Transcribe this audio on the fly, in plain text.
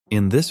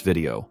In this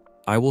video,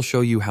 I will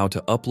show you how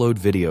to upload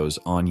videos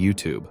on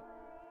YouTube.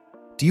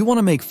 Do you want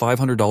to make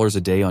 $500 a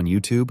day on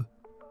YouTube?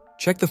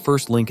 Check the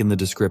first link in the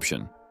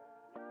description.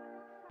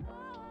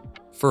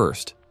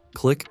 First,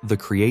 click the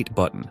Create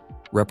button,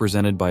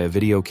 represented by a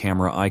video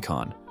camera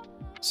icon.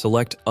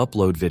 Select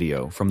Upload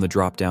Video from the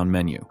drop-down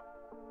menu.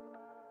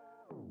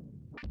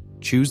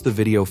 Choose the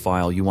video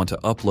file you want to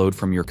upload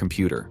from your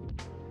computer.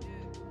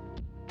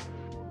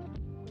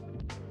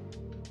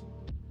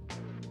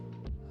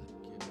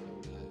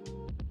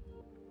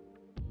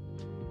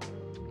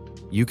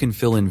 You can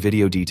fill in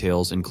video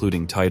details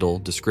including title,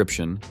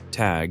 description,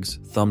 tags,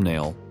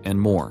 thumbnail, and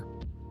more.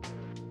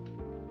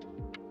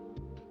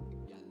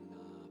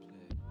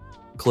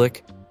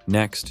 Click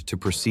Next to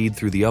proceed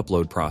through the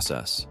upload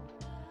process.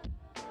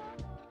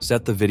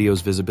 Set the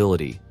video's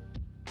visibility.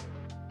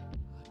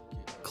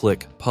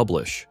 Click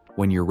Publish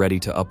when you're ready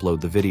to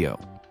upload the video.